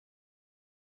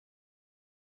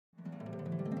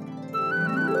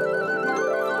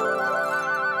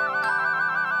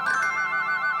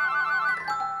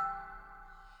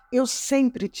Eu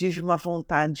sempre tive uma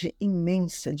vontade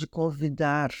imensa de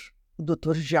convidar o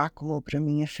Dr. Giacomo para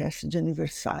minha festa de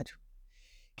aniversário.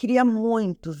 Queria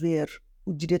muito ver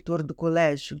o diretor do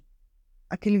colégio,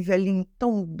 aquele velhinho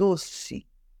tão doce,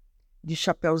 de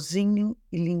chapeuzinho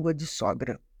e língua de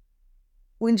sogra.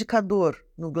 O indicador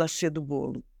no glacê do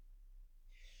bolo.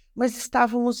 Mas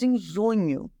estávamos em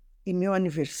junho e meu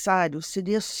aniversário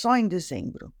seria só em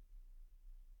dezembro.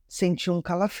 Senti um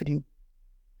calafrio.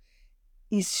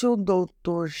 E se o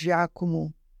doutor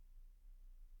Giacomo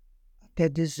até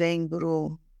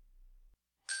dezembro...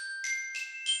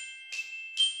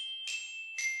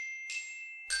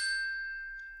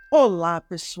 Olá,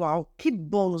 pessoal! Que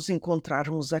bom nos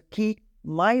encontrarmos aqui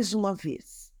mais uma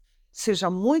vez. Seja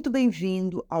muito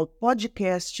bem-vindo ao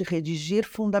podcast Redigir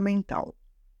Fundamental.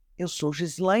 Eu sou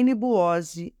Gislaine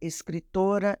Buozzi,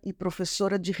 escritora e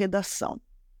professora de redação.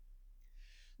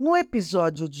 No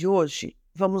episódio de hoje,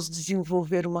 vamos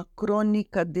desenvolver uma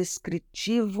crônica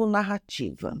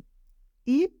descritivo-narrativa.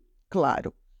 E,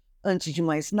 claro, antes de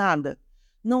mais nada,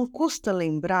 não custa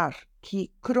lembrar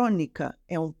que crônica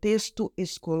é um texto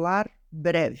escolar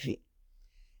breve.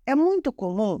 É muito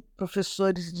comum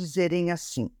professores dizerem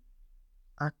assim: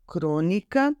 a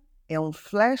crônica é um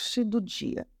flash do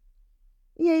dia.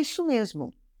 E é isso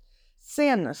mesmo.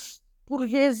 Cenas, por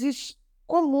vezes,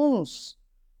 comuns.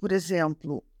 Por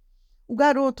exemplo, o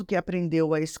garoto que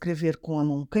aprendeu a escrever com a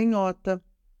mão canhota,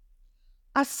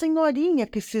 a senhorinha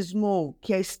que cismou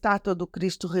que a estátua do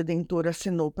Cristo Redentor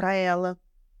acenou para ela.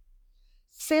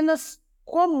 Cenas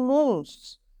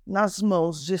comuns nas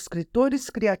mãos de escritores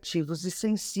criativos e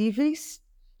sensíveis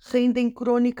rendem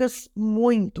crônicas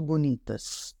muito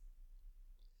bonitas.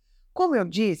 Como eu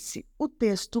disse, o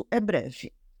texto é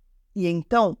breve e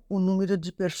então o número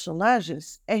de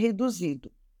personagens é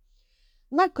reduzido.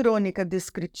 Na crônica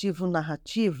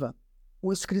descritivo-narrativa,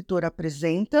 o escritor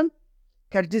apresenta,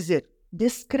 quer dizer,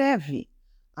 descreve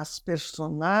as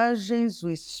personagens, o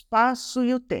espaço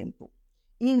e o tempo.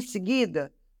 E, em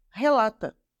seguida,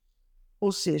 relata,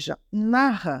 ou seja,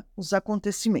 narra os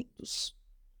acontecimentos.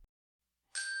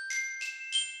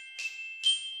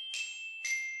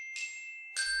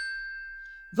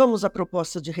 Vamos à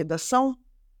proposta de redação?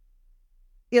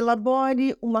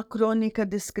 Elabore uma crônica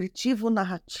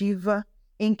descritivo-narrativa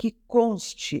em que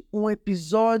conste um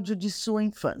episódio de sua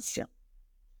infância.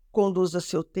 Conduza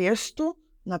seu texto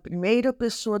na primeira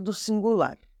pessoa do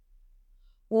singular.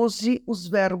 Use os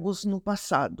verbos no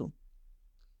passado.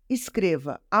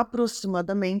 Escreva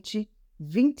aproximadamente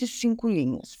 25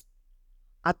 linhas.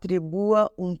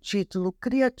 Atribua um título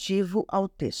criativo ao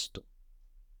texto.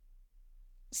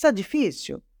 Está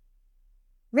difícil?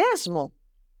 Mesmo?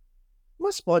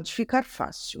 Mas pode ficar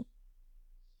fácil.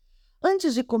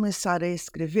 Antes de começar a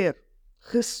escrever,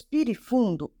 respire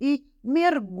fundo e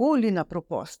mergulhe na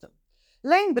proposta.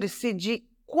 Lembre-se de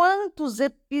quantos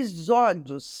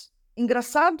episódios,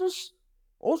 engraçados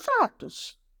ou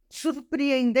chatos,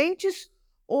 surpreendentes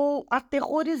ou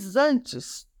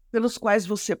aterrorizantes, pelos quais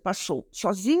você passou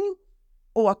sozinho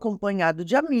ou acompanhado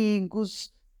de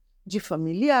amigos, de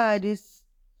familiares.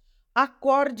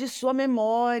 Acorde sua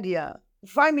memória.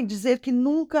 Vai me dizer que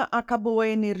nunca acabou a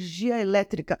energia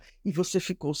elétrica e você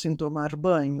ficou sem tomar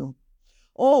banho?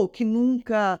 Ou que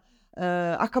nunca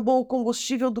acabou o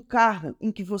combustível do carro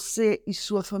em que você e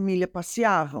sua família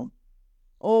passeavam?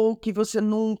 Ou que você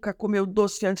nunca comeu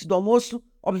doce antes do almoço,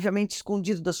 obviamente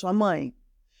escondido da sua mãe?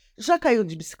 Já caiu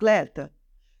de bicicleta?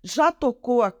 Já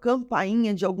tocou a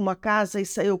campainha de alguma casa e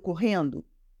saiu correndo?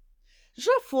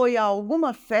 Já foi a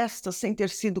alguma festa sem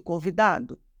ter sido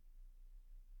convidado?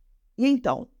 E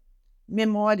então,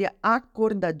 memória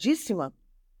acordadíssima?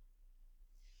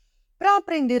 Para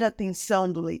prender a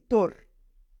atenção do leitor,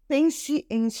 pense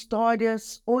em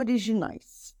histórias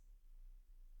originais.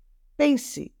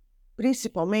 Pense,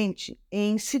 principalmente,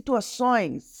 em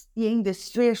situações e em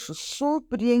desfechos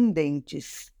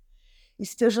surpreendentes.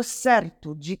 Esteja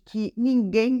certo de que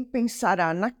ninguém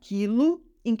pensará naquilo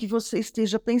em que você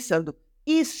esteja pensando.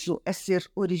 Isso é ser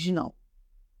original.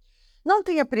 Não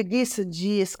tenha preguiça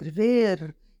de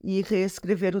escrever e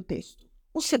reescrever o texto.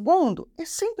 O segundo é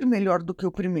sempre melhor do que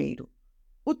o primeiro.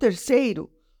 O terceiro,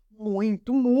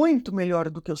 muito, muito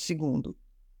melhor do que o segundo.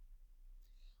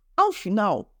 Ao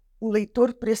final, o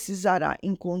leitor precisará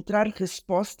encontrar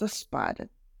respostas para: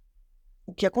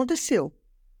 o que aconteceu?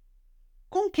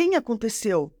 Com quem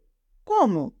aconteceu?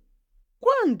 Como?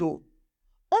 Quando?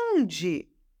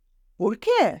 Onde? Por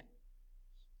quê?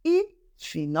 E,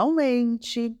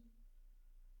 finalmente,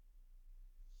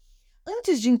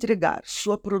 antes de entregar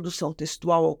sua produção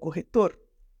textual ao corretor,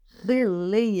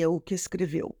 releia o que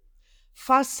escreveu.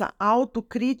 Faça a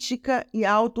autocrítica e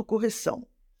a autocorreção.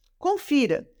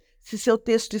 Confira se seu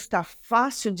texto está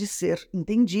fácil de ser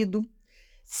entendido,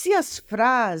 se as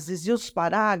frases e os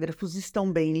parágrafos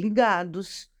estão bem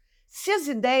ligados, se as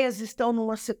ideias estão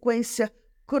numa sequência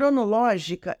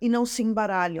cronológica e não se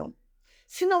embaralham,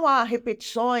 se não há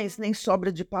repetições nem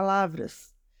sobra de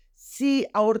palavras, se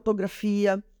a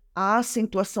ortografia, a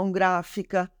acentuação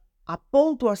gráfica, a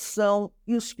pontuação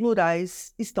e os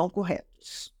plurais estão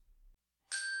corretos.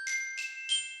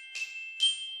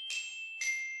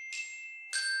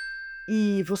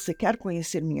 E você quer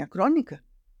conhecer minha crônica?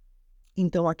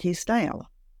 Então aqui está ela.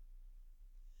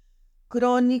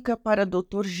 Crônica para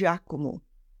Dr. Giacomo.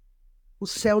 O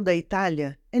céu da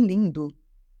Itália é lindo.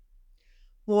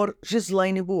 Por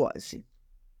Gislaine Buozzi.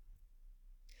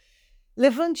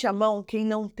 Levante a mão quem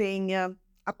não tenha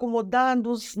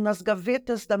acomodados nas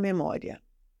gavetas da memória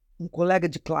um colega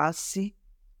de classe,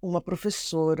 uma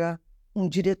professora, um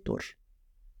diretor.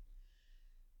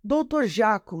 Dr.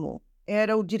 Giacomo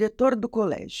era o diretor do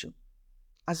colégio.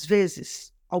 Às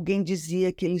vezes, alguém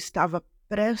dizia que ele estava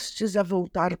prestes a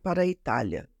voltar para a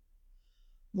Itália,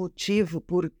 motivo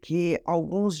porque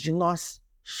alguns de nós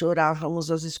chorávamos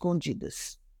às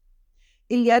escondidas.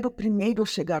 Ele era o primeiro a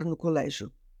chegar no colégio.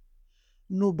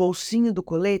 No bolsinho do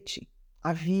colete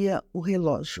havia o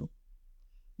relógio.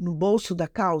 No bolso da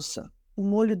calça, o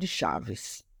molho de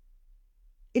chaves.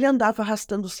 Ele andava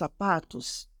arrastando os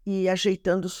sapatos e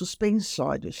ajeitando os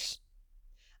suspensórios.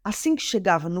 Assim que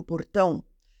chegava no portão,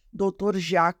 Dr.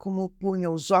 Giacomo punha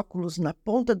os óculos na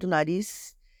ponta do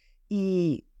nariz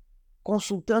e,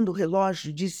 consultando o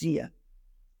relógio, dizia: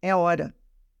 "É hora."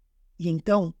 E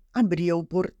então abria o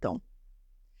portão.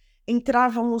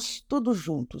 Entrávamos todos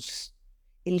juntos.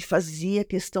 Ele fazia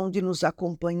questão de nos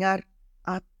acompanhar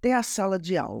até a sala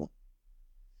de aula.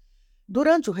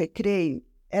 Durante o recreio,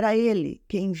 era ele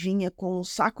quem vinha com um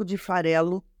saco de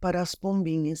farelo para as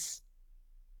pombinhas.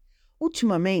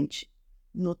 Ultimamente,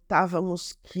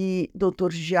 notávamos que Dr.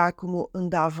 Giacomo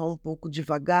andava um pouco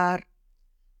devagar,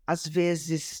 às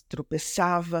vezes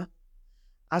tropeçava,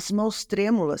 as mãos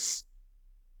trêmulas,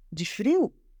 de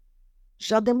frio,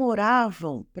 já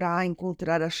demoravam para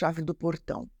encontrar a chave do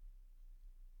portão.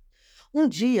 Um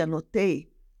dia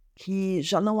notei que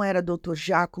já não era Dr.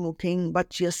 Giacomo quem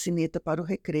batia a sineta para o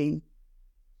recreio.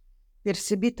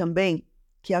 Percebi também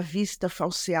que a vista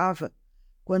falseava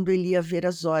quando ele ia ver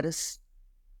as horas,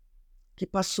 que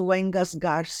passou a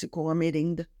engasgar-se com a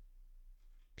merenda,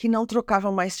 que não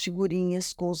trocava mais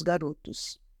figurinhas com os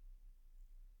garotos.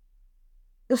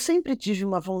 Eu sempre tive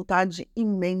uma vontade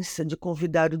imensa de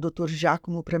convidar o Dr.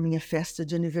 Giacomo para minha festa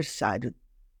de aniversário.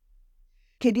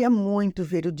 Queria muito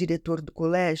ver o diretor do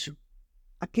colégio,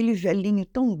 aquele velhinho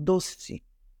tão doce,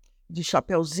 de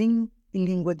chapeuzinho e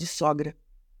língua de sogra,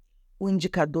 o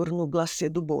indicador no glacê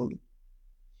do bolo.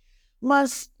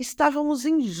 Mas estávamos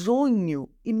em junho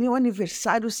e meu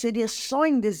aniversário seria só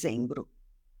em dezembro.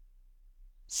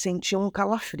 Senti um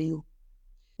calafrio.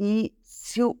 E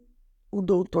se o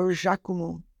doutor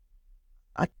Giacomo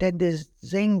até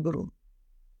dezembro?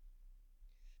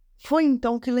 Foi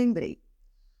então que lembrei.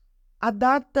 A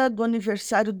data do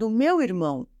aniversário do meu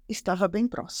irmão estava bem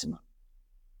próxima.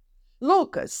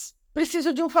 Lucas,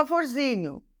 preciso de um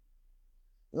favorzinho.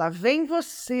 Lá vem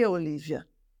você, Olívia.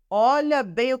 Olha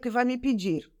bem o que vai me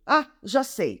pedir. Ah, já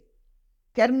sei.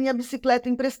 Quer minha bicicleta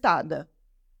emprestada?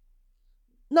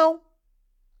 Não.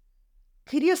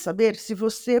 Queria saber se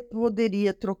você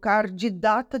poderia trocar de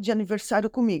data de aniversário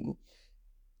comigo.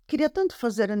 Queria tanto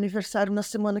fazer aniversário na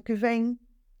semana que vem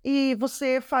e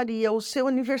você faria o seu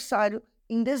aniversário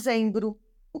em dezembro.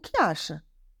 O que acha?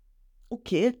 O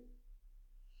quê?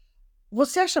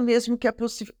 Você acha mesmo que é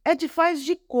possível? Faz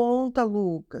de conta,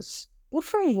 Lucas. Por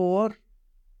favor.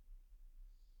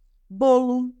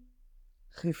 Bolo,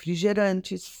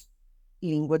 refrigerantes,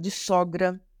 língua de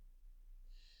sogra.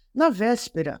 Na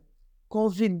véspera,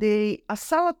 convidei a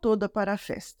sala toda para a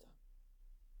festa.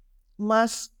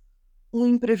 Mas um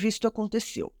imprevisto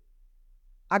aconteceu.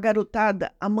 A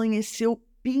garotada amanheceu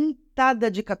pintada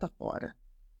de catapora.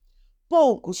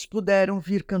 Poucos puderam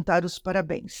vir cantar os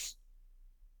parabéns.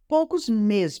 Poucos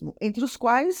mesmo, entre os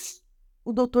quais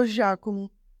o Dr.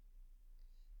 Giacomo.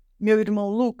 Meu irmão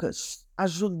Lucas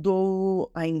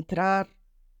ajudou-o a entrar,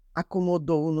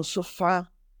 acomodou-o no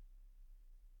sofá.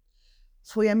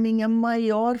 Foi a minha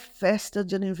maior festa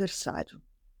de aniversário.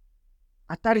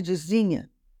 À tardezinha,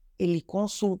 ele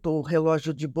consultou o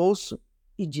relógio de bolso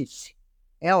e disse: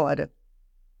 "É hora."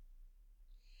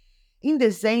 Em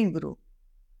dezembro,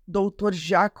 Dr.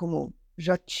 Giacomo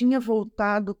já tinha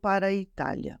voltado para a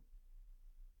Itália.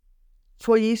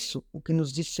 Foi isso o que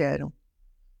nos disseram,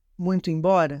 muito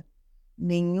embora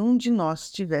nenhum de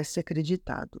nós tivesse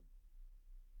acreditado.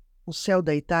 O céu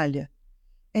da Itália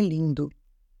é lindo.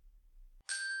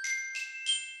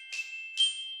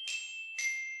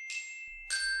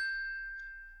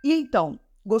 E então,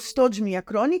 gostou de minha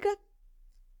crônica?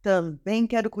 Também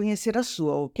quero conhecer a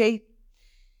sua, ok?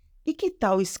 E que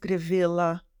tal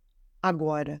escrevê-la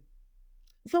agora?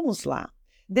 Vamos lá.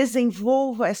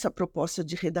 Desenvolva essa proposta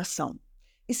de redação.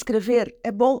 Escrever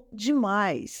é bom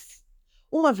demais.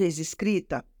 Uma vez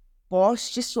escrita,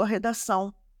 poste sua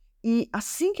redação e,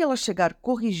 assim que ela chegar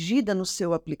corrigida no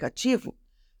seu aplicativo,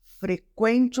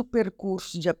 frequente o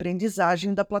percurso de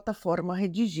aprendizagem da plataforma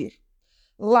Redigir.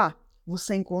 Lá,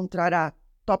 você encontrará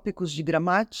tópicos de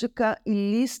gramática e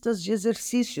listas de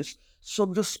exercícios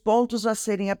sobre os pontos a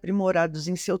serem aprimorados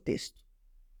em seu texto.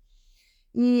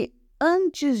 E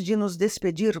antes de nos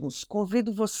despedirmos,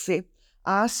 convido você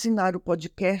a assinar o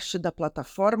podcast da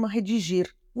plataforma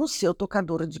Redigir no seu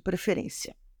tocador de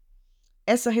preferência.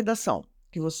 Essa redação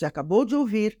que você acabou de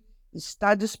ouvir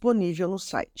está disponível no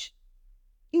site.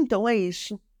 Então é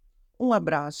isso. Um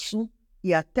abraço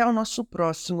e até o nosso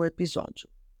próximo episódio.